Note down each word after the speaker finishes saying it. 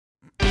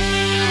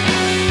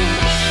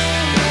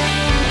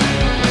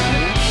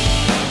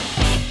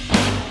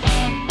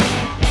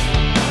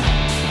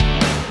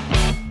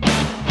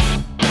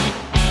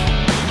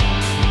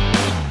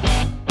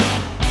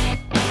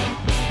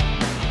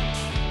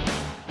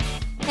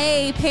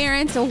Hey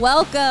parents,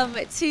 welcome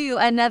to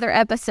another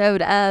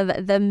episode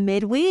of the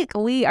Midweek.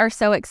 We are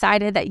so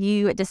excited that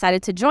you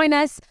decided to join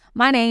us.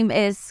 My name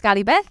is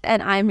Scotti Beth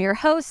and I'm your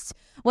host.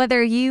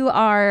 Whether you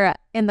are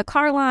in the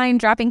car line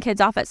dropping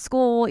kids off at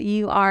school,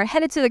 you are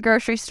headed to the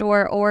grocery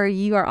store, or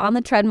you are on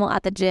the treadmill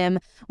at the gym,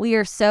 we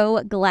are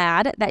so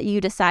glad that you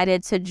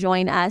decided to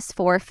join us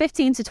for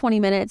 15 to 20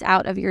 minutes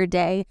out of your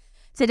day.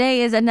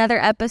 Today is another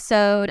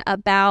episode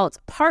about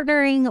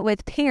partnering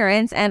with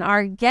parents, and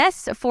our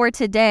guest for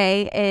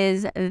today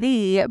is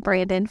the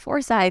Brandon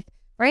Forsythe.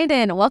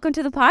 Brandon, welcome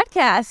to the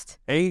podcast.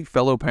 Hey,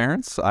 fellow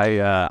parents. I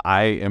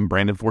am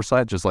Brandon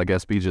Forsythe, just like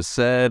SB just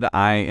said.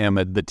 I am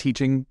the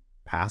teaching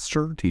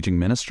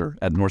minister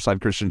at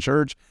Northside Christian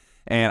Church,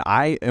 and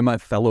I am a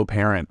fellow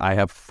parent. I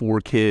have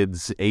 4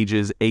 kids,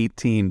 ages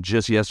 18,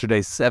 just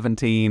yesterday,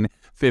 17,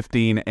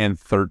 15, and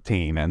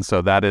 13, and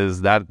so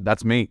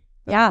that's me.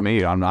 Yeah.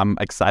 Me. I'm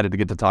excited to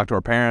get to talk to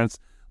our parents.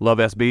 Love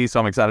SB,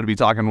 so I'm excited to be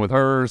talking with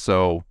her.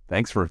 So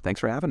thanks for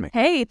having me.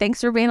 Hey,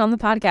 thanks for being on the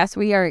podcast.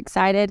 We are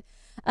excited.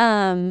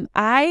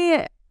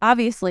 I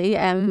obviously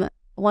am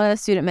one of the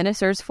student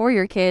ministers for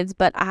your kids,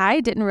 but I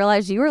didn't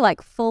realize you were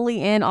like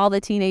fully in all the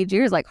teenage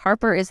years. Like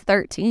Harper is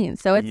 13,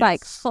 so it's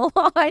like full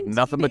on.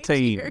 Nothing but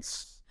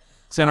teens.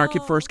 Sent our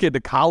first kid to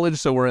college,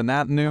 so we're in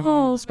that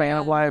new span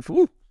of life.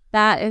 Woo.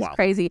 That is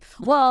crazy.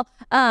 Well,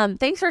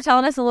 thanks for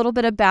telling us a little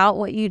bit about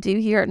what you do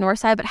here at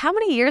Northside, but how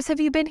many years have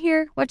you been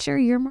here? What's your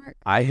year mark?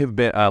 I have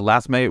been,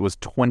 last May, it was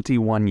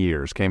 21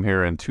 years. Came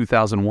here in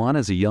 2001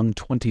 as a young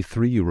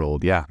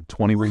 23-year-old. Yeah,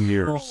 21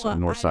 years at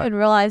Northside. I didn't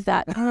realize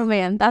that. Oh,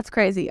 man, that's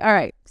crazy. All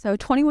right, so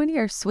 21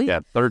 years, sweet. Yeah,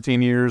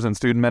 13 years in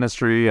student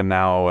ministry, and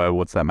now,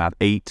 what's that math,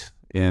 8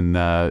 in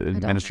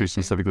ministry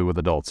specifically with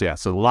adults. Yeah,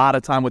 so a lot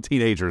of time with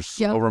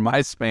teenagers over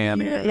my span.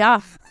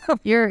 Yeah,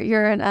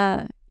 you're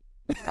an...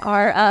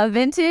 our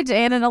vintage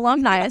and an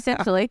alumni,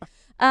 essentially.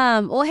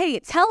 Well, hey,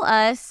 tell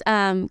us,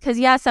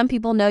 because, some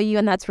people know you,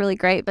 and that's really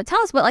great, but tell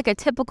us what, like, a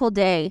typical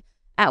day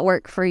at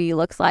work for you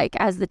looks like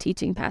as the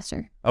teaching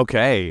pastor.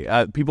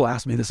 Okay. People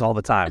ask me this all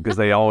the time because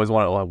they always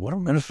want to, like, what are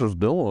ministers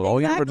doing?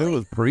 All you ever do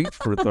is preach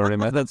for 30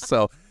 minutes.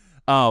 So,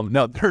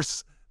 no,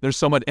 there's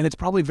so much, and it's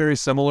probably very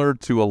similar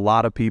to a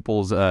lot of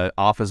people's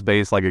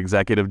office-based, like,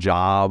 executive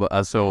job.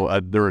 So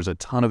there is a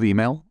ton of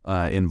email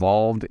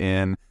involved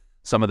in.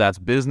 Some of that's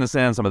business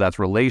end, some of that's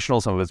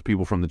relational, some of it's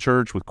people from the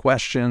church with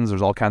questions.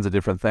 There's all kinds of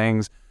different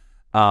things.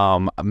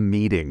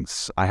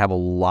 Meetings. I have a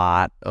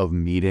lot of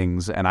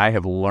meetings, and I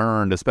have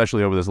learned,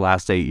 especially over this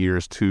last 8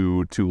 years,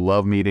 to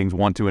love meetings,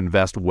 want to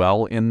invest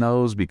well in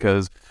those,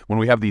 because when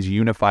we have these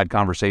unified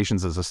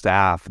conversations as a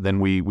staff, then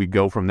we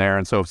go from there.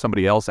 And so if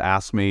somebody else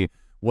asks me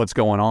what's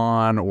going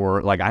on,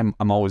 or like I'm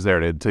always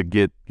there to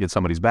get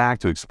somebody's back,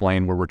 to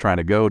explain where we're trying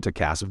to go, to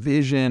cast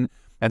vision.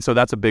 And so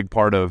that's a big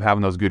part of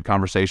having those good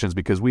conversations,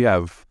 because we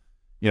have,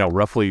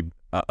 roughly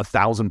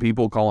 1,000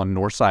 people calling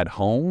Northside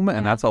home,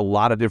 and that's a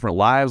lot of different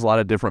lives, a lot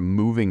of different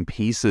moving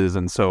pieces.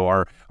 And so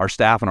our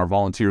staff and our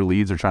volunteer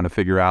leads are trying to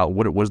figure out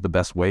what was the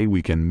best way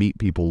we can meet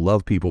people,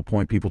 love people,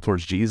 point people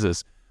towards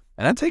Jesus.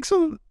 And that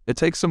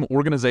takes some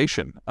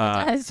organization.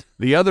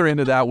 The other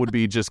end of that would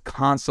be just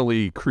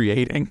constantly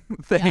creating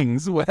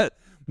things,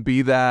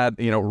 be that,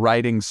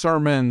 writing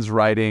sermons,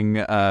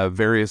 writing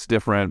various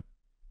different,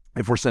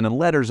 if we're sending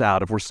letters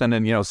out, if we're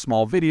sending,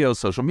 small videos,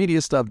 social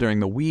media stuff during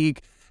the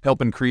week,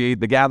 helping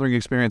create the gathering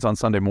experience on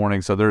Sunday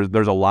morning. So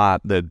there's a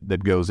lot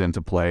that goes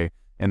into play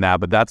in that.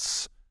 But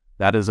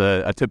that is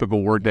a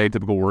typical work day,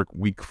 typical work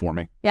week for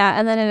me. Yeah,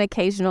 and then an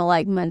occasional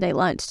like Monday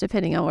lunch,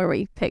 depending on where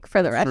we pick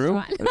for the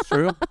restaurant. That's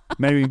true.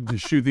 Maybe to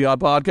shoot the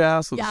odd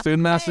podcast with the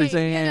student master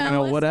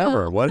team,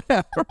 whatever.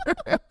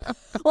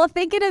 Well,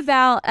 thinking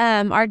about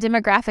our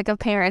demographic of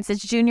parents,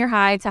 it's junior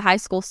high to high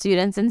school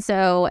students. And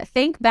so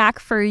think back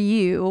for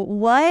you,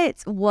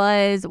 what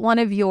was one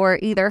of your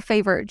either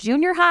favorite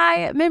junior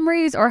high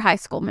memories or high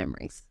school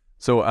memories?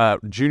 So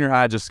junior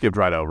high, I just skipped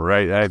right over,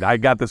 right? I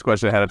got this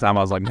question ahead of time.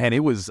 I was like, man,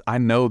 I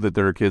know that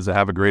there are kids that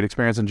have a great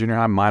experience in junior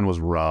high. Mine was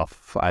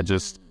rough. I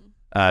just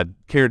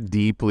cared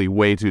deeply,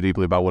 way too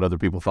deeply about what other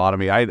people thought of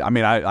me. I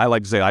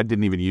like to say I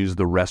didn't even use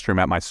the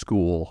restroom at my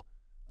school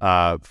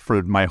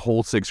for my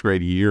whole 6th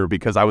grade year,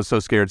 because I was so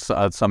scared some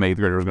 8th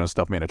grader was going to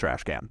stuff me in a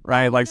trash can,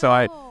 right? So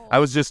I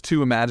was just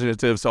too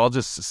imaginative. So I'll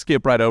just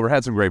skip right over.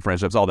 Had some great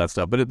friendships, all that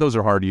stuff. But those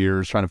are hard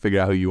years, trying to figure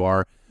out who you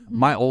are.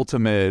 My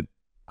ultimate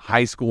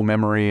high school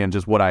memory, and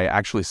just what I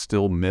actually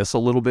still miss a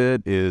little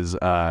bit, is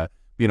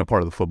being a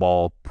part of the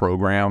football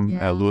program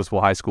at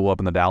Louisville High School up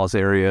in the Dallas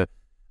area.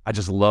 I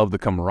just love the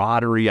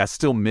camaraderie. I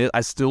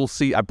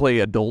play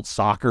adult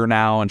soccer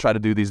now and try to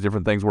do these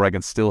different things where I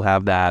can still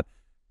have that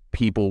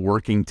people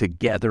working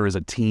together as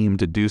a team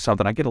to do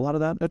something. I get a lot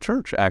of that at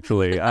church,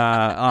 actually.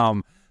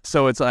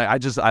 So it's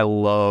I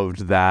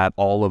loved that,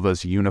 all of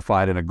us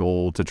unified in a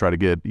goal to try to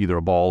get either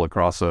a ball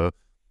across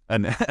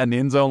an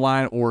end zone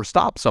line or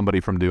stop somebody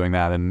from doing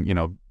that.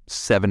 And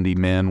 70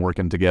 men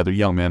working together,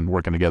 young men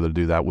working together to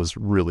do that was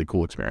really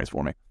cool experience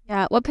for me.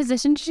 Yeah. What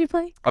position did you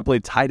play? I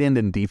played tight end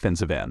and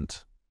defensive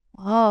end.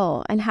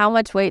 Oh, and how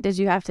much weight did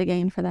you have to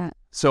gain for that?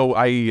 So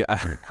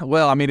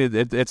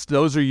it's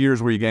those are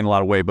years where you gain a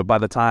lot of weight. But by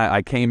the time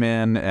I came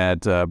in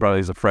at probably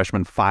as a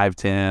freshman,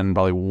 5'10",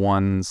 probably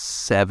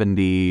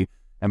 170.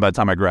 And by the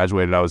time I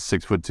graduated, I was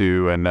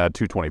 6'2" and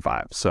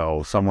 225.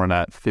 So somewhere in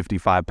that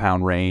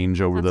 55-pound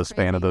range over the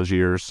span of those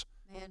years.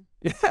 Man,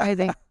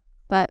 crazy.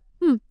 But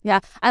yeah,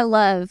 I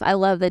love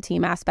the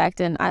team aspect.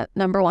 And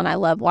number one, I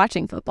love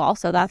watching football.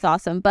 So that's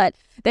awesome. But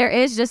there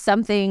is just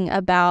something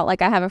about,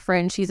 like, I have a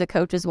friend, she's a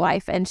coach's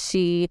wife, and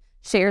she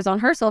shares on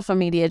her social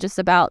media just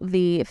about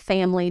the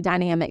family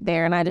dynamic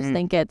there. And I just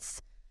think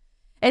it's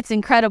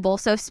incredible.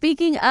 So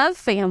speaking of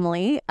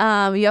family,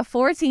 you have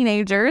 4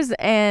 teenagers,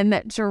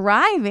 and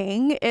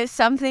driving is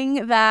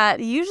something that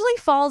usually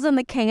falls in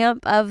the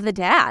camp of the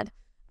dad.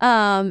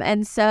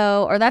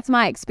 Or that's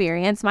my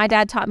experience. My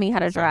dad taught me how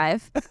to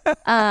drive.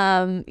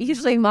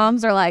 Usually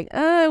moms are like,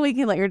 we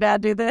can let your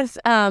dad do this.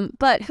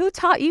 But who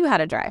taught you how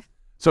to drive?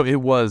 So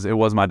it was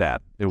my dad.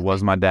 It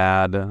was my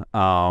dad.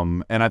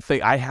 And I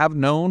think I have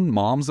known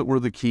moms that were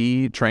the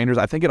key trainers.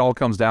 I think it all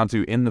comes down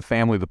to, in the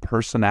family, the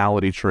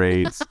personality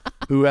traits.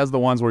 Who has the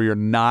ones where you're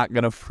not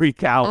going to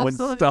freak out when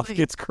stuff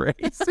gets crazy?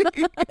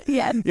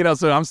 Yes.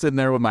 So I'm sitting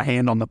there with my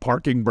hand on the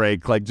parking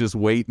brake, like just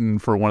waiting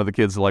for one of the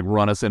kids to like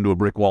run us into a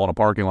brick wall in a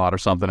parking lot or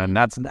something. And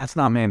that's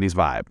not Mandy's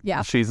vibe.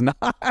 Yeah. She's not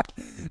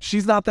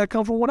that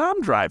comfortable when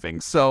I'm driving.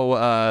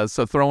 So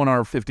throwing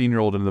our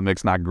 15-year-old into the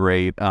mix, not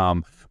great.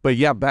 But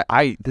yeah,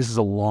 this is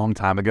a long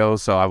time ago,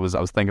 so I was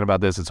thinking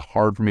about this. It's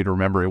hard for me to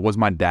remember. It was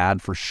my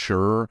dad for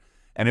sure,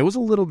 and it was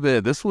a little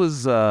bit. This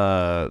was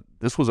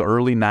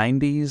early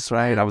 90s,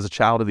 right? I was a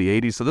child of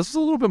the 80s, so this was a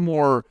little bit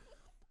more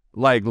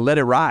like let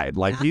it ride.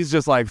 Like he's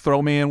just like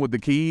throw me in with the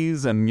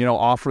keys and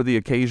offer the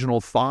occasional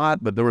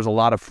thought, but there was a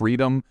lot of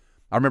freedom.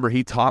 I remember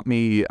he taught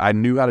me. I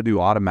knew how to do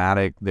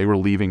automatic. They were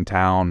leaving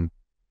town.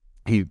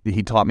 He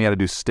taught me how to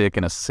do stick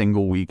in a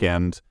single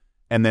weekend.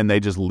 And then they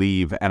just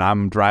leave, and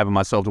I'm driving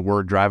myself to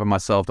work, driving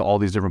myself to all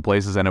these different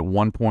places, and at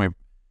one point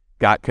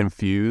got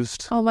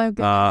confused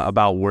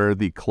about where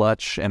the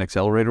clutch and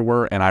accelerator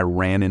were, and I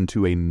ran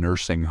into a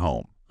nursing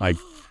home. Like,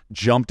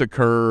 jumped a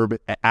curb,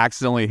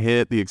 accidentally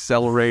hit the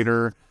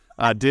accelerator,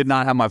 did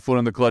not have my foot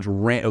on the clutch,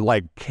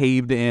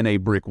 caved in a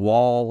brick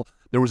wall.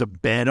 There was a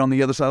bed on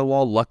the other side of the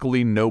wall.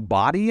 Luckily, no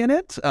body in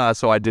it,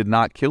 so I did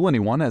not kill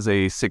anyone as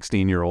a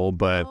 16-year-old,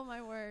 but...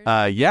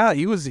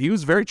 he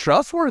was very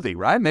trustworthy,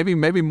 right?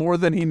 Maybe more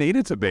than he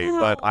needed to be.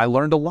 But I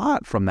learned a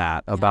lot from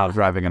that about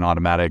driving an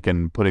automatic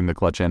and putting the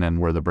clutch in and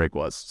where the brake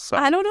was. So.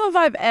 I don't know if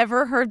I've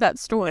ever heard that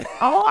story.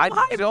 I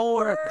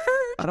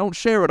don't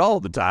share it all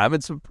the time.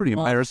 It's a pretty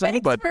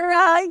embarrassing. Thanks for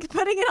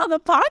putting it on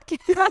the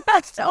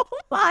podcast. Oh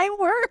my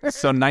word!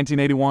 So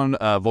 1981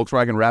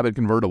 Volkswagen Rabbit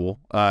convertible.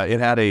 It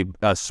had a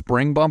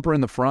spring bumper in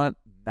the front.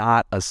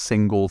 Not a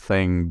single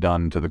thing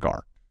done to the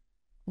car.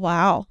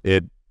 Wow.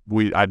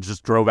 I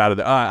just drove out of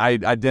the.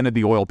 I dented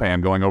the oil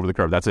pan going over the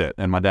curb. That's it.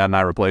 And my dad and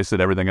I replaced it.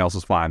 Everything else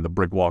is fine. The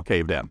brick wall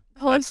caved in.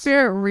 Holy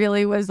Spirit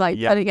really was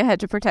putting a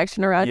hedge of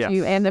protection around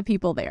you and the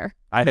people there.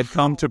 I had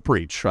come to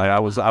preach. Right? I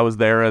was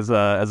there as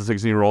a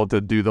 16-year-old to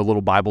do the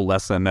little Bible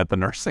lesson at the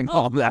nursing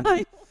home.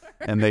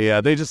 And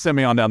they just sent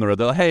me on down the road.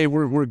 They're like, hey,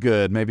 we're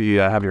good. Maybe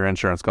have your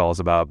insurance call us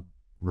about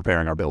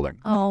repairing our building.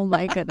 Oh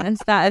my goodness,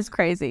 that is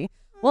crazy.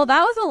 Well,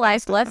 that was a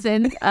life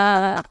lesson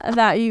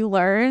that you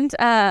learned,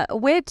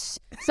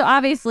 so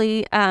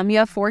obviously you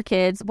have 4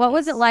 kids. What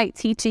was it like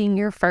teaching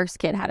your first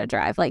kid how to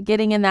drive? Like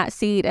getting in that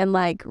seat and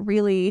like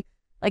really,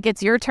 like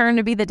it's your turn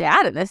to be the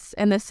dad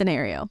in this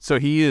scenario. So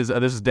he is,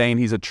 this is Dane.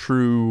 He's a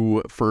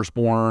true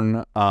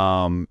firstborn.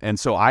 And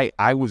so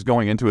I was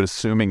going into it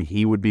assuming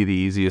he would be the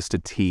easiest to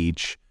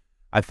teach.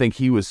 I think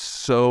he was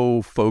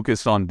so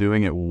focused on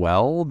doing it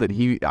well that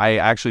I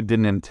actually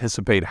didn't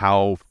anticipate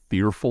how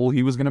fearful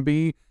he was going to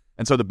be.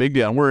 And so the big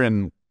deal, and we're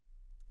in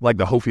like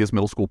the Hofius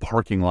Middle School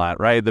parking lot,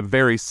 right? The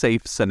very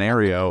safe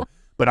scenario.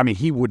 But I mean,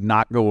 he would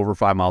not go over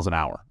 5 miles an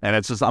hour. And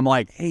it's just, I'm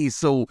like, hey,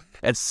 so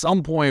at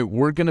some point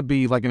we're going to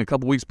be like in a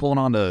couple weeks pulling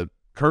on to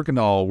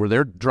Kirkendall where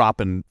they're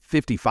dropping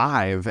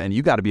 55 and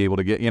you got to be able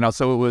to get,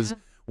 so it was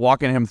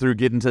walking him through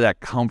getting to that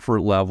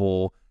comfort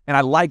level. And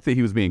I like that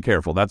he was being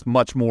careful. That's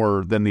much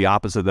more than the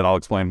opposite that I'll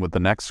explain with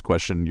the next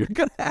question you're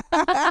going to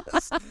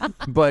ask.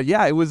 But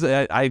yeah, it was,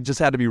 I just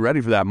had to be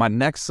ready for that. My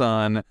next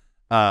son,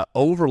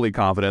 overly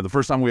confident. The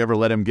first time we ever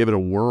let him give it a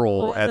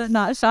whirl.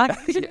 Not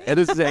shocking.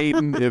 This is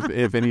Aiden,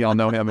 if any of y'all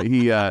know him.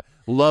 He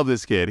loved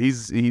this kid.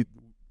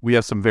 We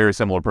have some very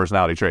similar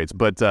personality traits.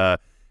 But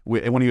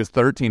when he was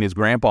 13, his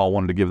grandpa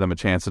wanted to give them a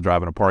chance to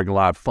drive in a parking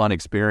lot. Fun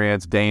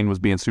experience. Dane was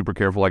being super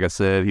careful, like I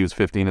said. He was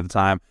 15 at the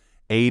time.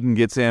 Aiden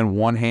gets in,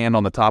 one hand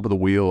on the top of the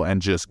wheel,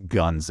 and just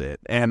guns it.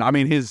 And, I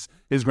mean, his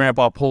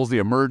grandpa pulls the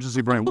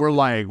emergency brake. We're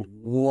like,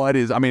 what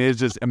is... I mean, it's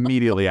just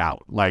immediately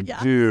out. Like,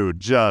 dude,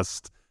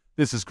 just...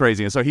 This is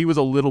crazy. And so he was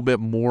a little bit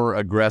more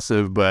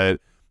aggressive,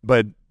 but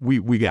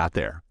we got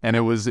there. And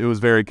it was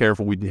very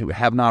careful. We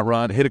have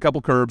not hit a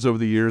couple curbs over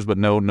the years, but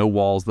no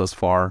walls thus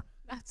far.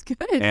 That's good.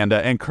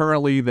 And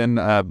currently, then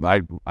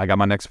I got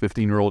my next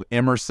 15-year-old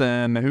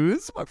Emerson, who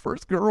is my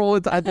first girl.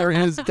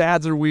 His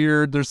dads are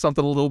weird. There's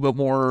something a little bit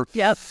more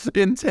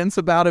intense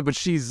about it, but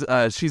she's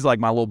like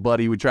my little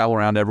buddy. We travel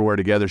around everywhere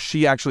together.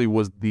 She actually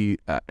was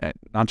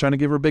not trying to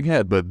give her a big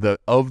head, but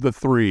of the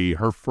three,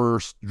 her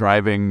first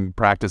driving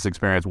practice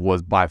experience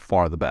was by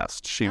far the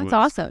best. That's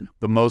awesome.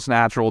 The most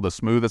natural, the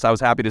smoothest. I was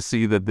happy to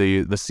see that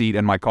the seat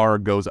in my car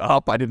goes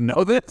up. I didn't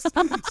know this,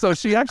 so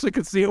she actually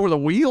could see over the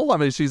wheel. I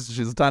mean, she's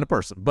a tiny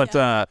person.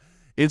 But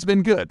it's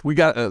been good. We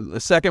got a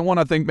second one,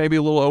 I think maybe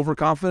a little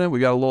overconfident. We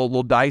got a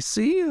little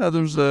dicey.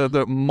 There's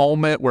the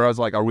moment where I was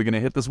like, are we going to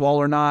hit this wall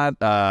or not?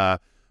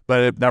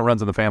 But that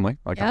runs in the family,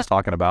 like I was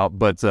talking about.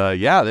 But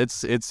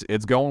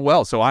it's going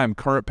well. So I am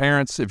current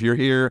parents. If you're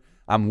here,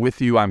 I'm with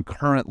you. I'm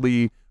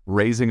currently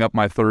raising up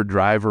my third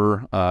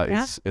driver.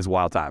 It's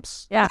wild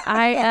times.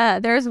 Yeah,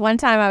 there's one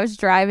time I was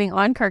driving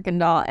on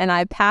Kirkendall and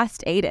I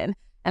passed Aiden.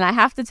 And I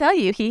have to tell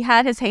you, he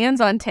had his hands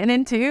on 10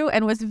 and 2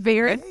 and was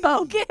very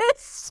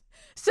focused.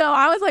 So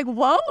I was like,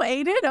 whoa,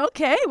 Aiden,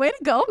 okay, way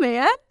to go,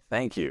 man.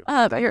 Thank you.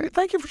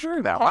 Thank you for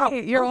sharing that. Wow.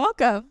 You're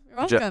welcome.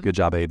 Good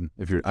job, Aiden.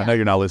 I know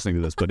you're not listening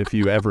to this, but if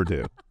you ever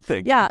do,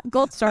 thank you. Yeah,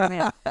 gold star,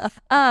 man.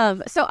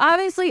 So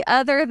obviously,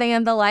 other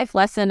than the life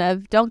lesson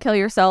of don't kill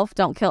yourself,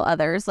 don't kill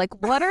others,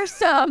 like what are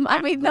some,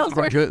 I mean, that's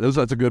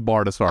a good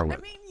bar to start with.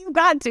 I mean, you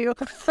got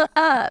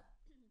to.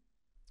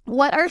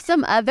 What are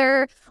some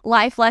other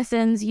life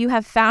lessons you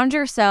have found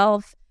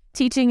yourself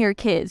teaching your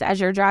kids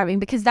as you're driving?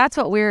 Because that's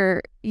what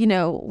we're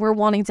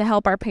wanting to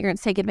help our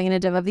parents take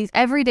advantage of these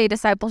everyday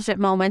discipleship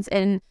moments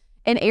in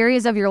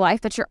areas of your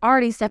life that you're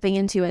already stepping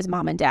into as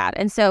mom and dad.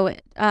 And so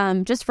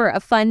just for a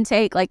fun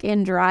take, like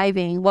in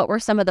driving, what were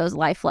some of those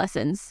life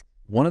lessons?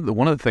 One of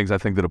the things I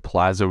think that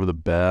applies over the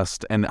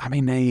best, and I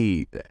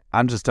mean,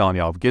 I'm just telling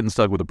y'all, getting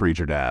stuck with a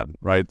preacher dad,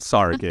 right?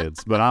 Sorry,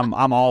 kids, but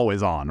I'm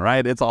always on,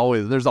 right? There's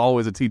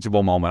always a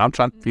teachable moment. I'm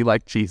trying to be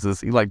like Jesus.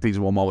 He liked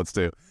teachable moments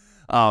too.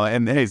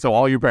 And hey, so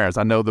all your parents,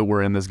 I know that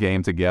we're in this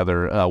game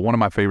together. One of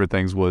my favorite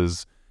things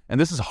was, and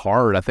this is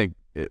hard, I think,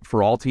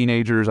 for all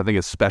teenagers. I think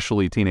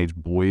especially teenage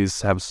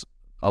boys have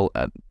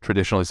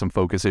traditionally some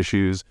focus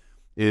issues.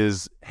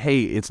 Is,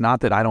 hey, it's not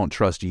that I don't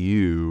trust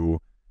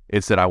you.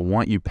 It's that I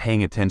want you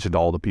paying attention to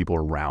all the people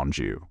around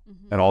you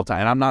at all times.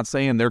 And I'm not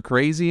saying they're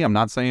crazy. I'm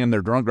not saying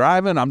they're drunk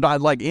driving. I'm not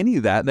like any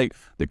of that. They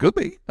could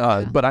be.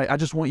 But I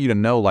just want you to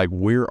know, like,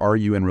 where are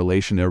you in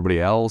relation to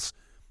everybody else?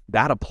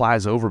 That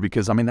applies over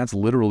because, I mean, that's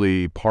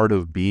literally part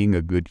of being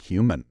a good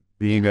human.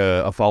 Being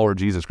a follower of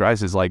Jesus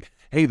Christ is like,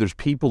 hey, there's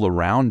people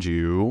around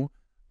you.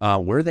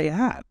 Where are they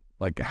at?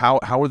 Like, how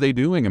are they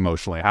doing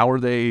emotionally? Are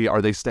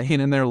they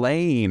staying in their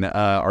lane?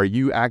 Are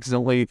you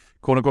accidentally,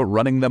 quote unquote,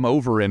 running them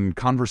over in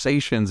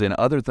conversations and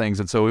other things?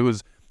 And so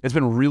it's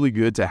been really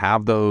good to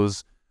have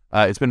those.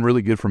 It's been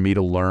really good for me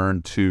to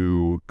learn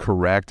to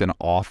correct and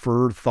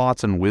offer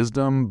thoughts and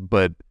wisdom,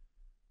 but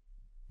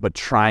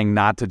trying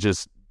not to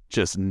just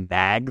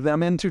nag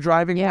them into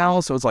driving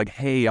now. So it's like,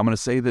 hey, I'm going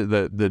to say that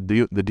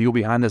the deal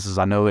behind this is,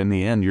 I know in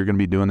the end you're going to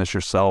be doing this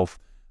yourself.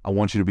 I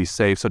want you to be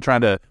safe. So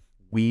trying to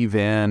weave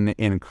in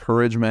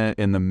encouragement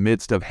in the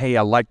midst of, hey,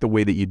 I like the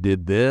way that you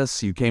did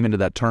this. You came into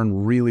that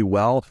turn really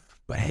well,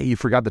 but hey, you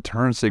forgot the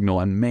turn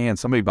signal, and man,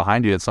 somebody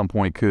behind you at some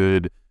point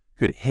could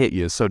hit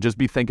you. So just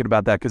be thinking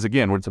about that, because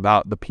again, it's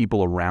about the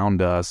people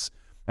around us.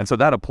 And so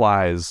that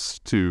applies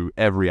to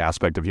every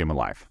aspect of human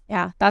life.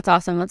 Yeah, that's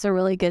awesome. That's a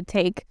really good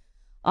take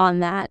on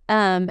that.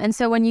 And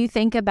so when you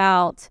think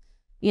about,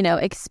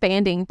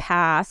 expanding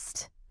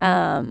past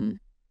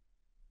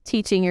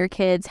teaching your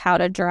kids how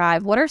to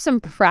drive, what are some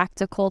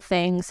practical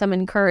things, some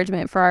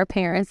encouragement for our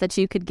parents that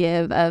you could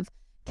give of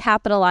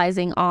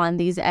capitalizing on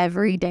these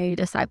everyday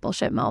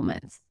discipleship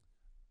moments?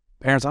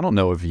 Parents, I don't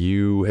know if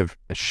you have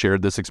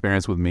shared this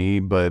experience with me,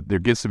 but there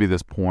gets to be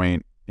this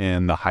point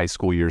in the high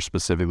school years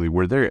specifically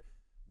where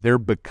they're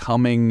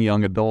becoming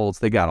young adults.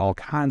 They got all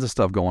kinds of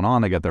stuff going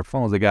on. They got their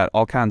phones. They got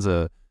all kinds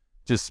of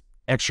just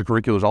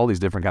extracurriculars, all these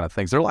different kind of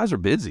things. Their lives are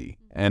busy,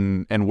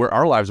 and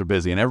our lives are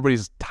busy, and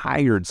everybody's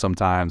tired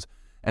sometimes.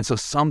 And so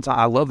sometimes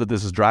I love that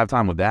this is drive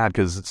time with dad,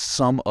 because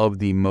some of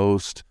the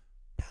most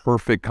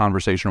perfect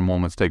conversational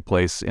moments take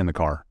place in the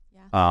car.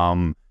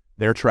 Yeah.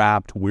 They're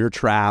trapped. We're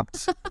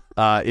trapped.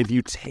 If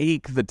you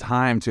take the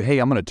time to, hey,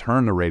 I'm going to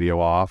turn the radio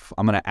off.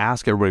 I'm going to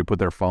ask everybody to put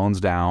their phones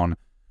down.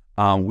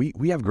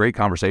 We have great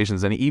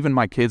conversations. And even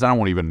my kids, I don't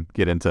want to even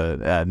get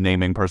into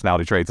naming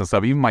personality traits and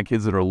stuff. Even my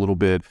kids that are a little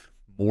bit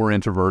more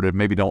introverted,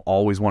 maybe don't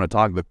always want to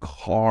talk, the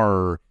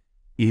car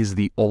is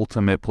the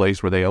ultimate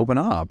place where they open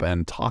up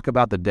and talk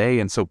about the day.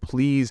 And so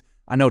please,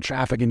 I know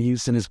traffic in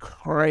Houston is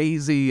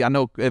crazy. I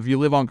know if you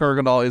live on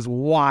Kirkendall, it's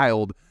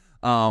wild.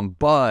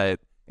 But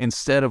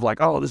instead of like,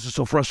 oh, this is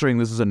so frustrating,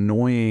 this is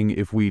annoying,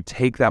 if we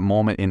take that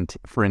moment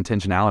for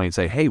intentionality and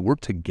say, hey, we're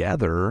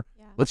together,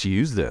 let's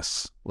use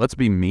this. Let's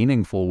be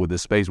meaningful with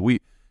this space.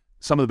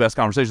 Some of the best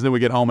conversations, then we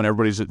get home and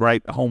everybody's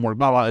right, homework,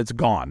 blah, blah, it's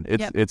gone.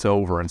 It's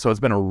over. And so it's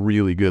been a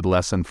really good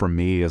lesson for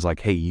me is like,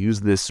 hey,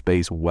 use this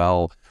space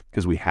well,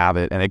 because we have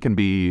it, and it can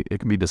be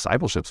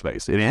discipleship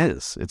space. It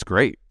is. It's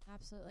great.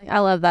 Absolutely. I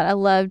love that. I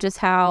love just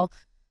how,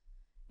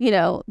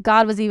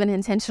 God was even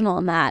intentional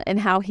in that and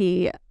how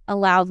he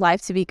allowed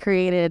life to be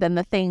created and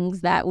the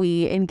things that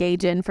we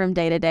engage in from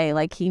day to day.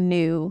 Like he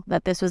knew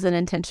that this was an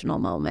intentional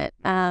moment.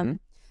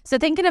 So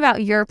thinking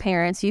about your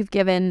parents, you've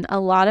given a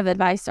lot of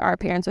advice to our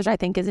parents, which I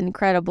think is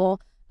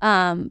incredible.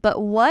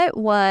 But what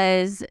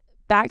was,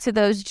 back to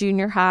those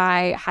junior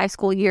high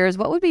school years,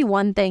 what would be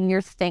one thing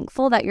you're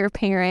thankful that your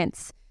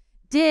parents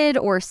did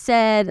or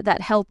said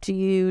that helped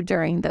you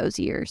during those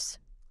years?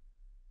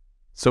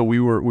 So we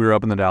were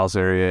up in the Dallas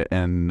area,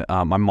 and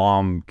my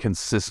mom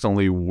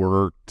consistently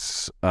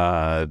worked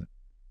either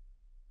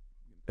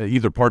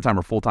part-time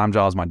or full-time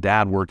jobs. My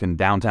dad worked in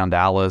downtown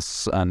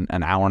Dallas,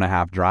 an hour and a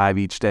half drive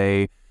each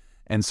day.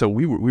 And so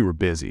we were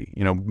busy.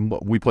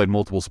 We played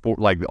multiple sports.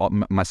 Like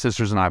my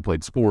sisters and I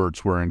played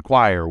sports. We're in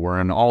choir. We're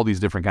in all these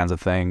different kinds of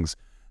things.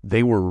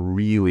 They were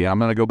really, I'm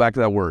going to go back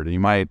to that word. You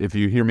might, if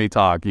you hear me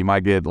talk, you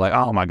might get like,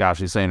 oh my gosh,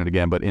 he's saying it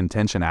again. But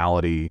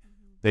intentionality,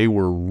 they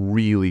were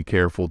really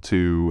careful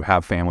to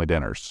have family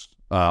dinners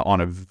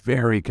on a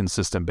very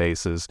consistent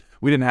basis.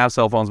 We didn't have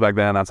cell phones back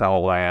then. That's how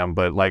old I am.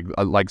 But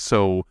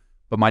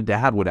but my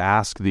dad would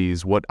ask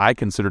these, what I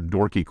considered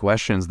dorky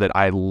questions that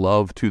I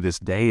love to this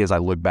day as I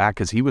look back,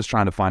 because he was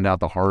trying to find out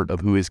the heart of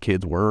who his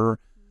kids were.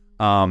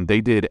 They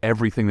did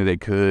everything that they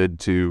could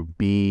to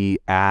be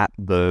at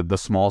the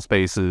small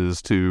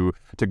spaces, to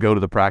go to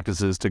the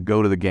practices, to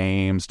go to the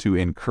games, to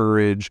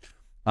encourage.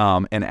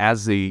 And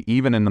as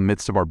even in the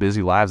midst of our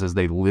busy lives, as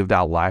they lived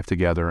out life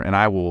together, and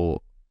I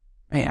will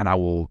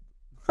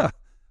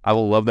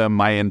love them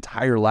my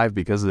entire life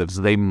because of this.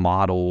 They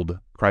modeled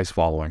Christ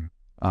following.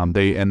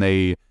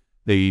 They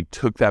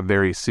took that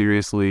very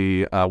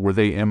seriously. Were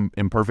they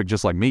imperfect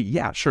just like me?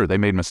 Yeah, sure. They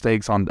made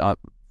mistakes from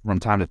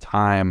time to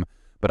time,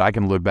 but I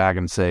can look back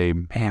and say,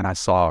 man, I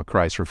saw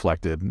Christ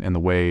reflected in the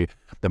way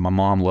that my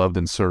mom loved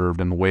and served,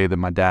 and the way that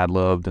my dad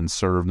loved and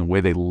served, and the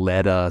way they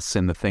led us,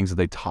 and the things that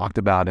they talked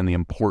about, and the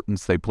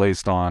importance they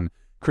placed on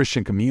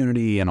Christian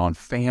community and on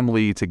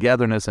family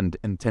togetherness and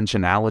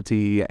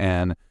intentionality.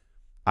 And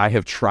I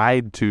have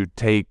tried to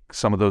take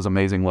some of those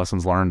amazing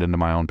lessons learned into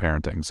my own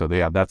parenting. So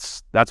yeah,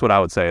 that's what I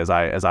would say as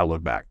I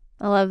look back.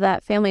 I love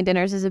that. Family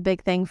dinners is a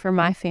big thing for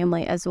my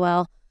family as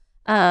well.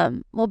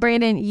 Well,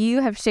 Brandon,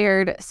 you have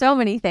shared so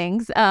many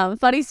things,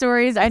 funny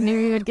stories. I knew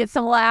you would get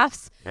some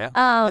laughs.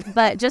 Yeah.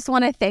 But just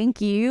want to thank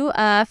you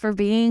for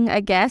being a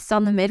guest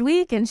on the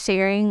midweek and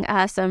sharing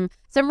some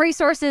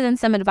resources and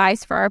some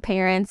advice for our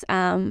parents.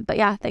 But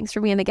yeah, thanks for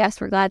being a guest.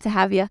 We're glad to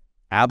have you.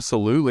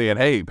 Absolutely. And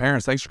hey,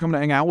 parents, thanks for coming to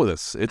hang out with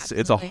us.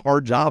 It's a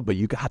hard job, but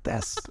you got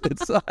this.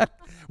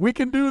 We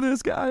can do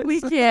this, guys. We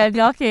can.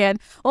 Y'all can.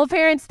 Well,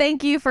 parents,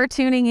 thank you for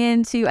tuning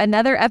in to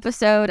another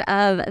episode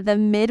of the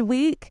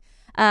Midweek.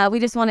 We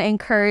just want to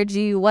encourage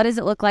you. What does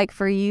it look like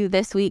for you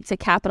this week to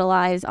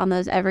capitalize on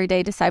those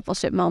everyday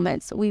discipleship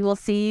moments? We will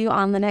see you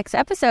on the next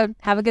episode.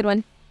 Have a good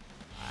one.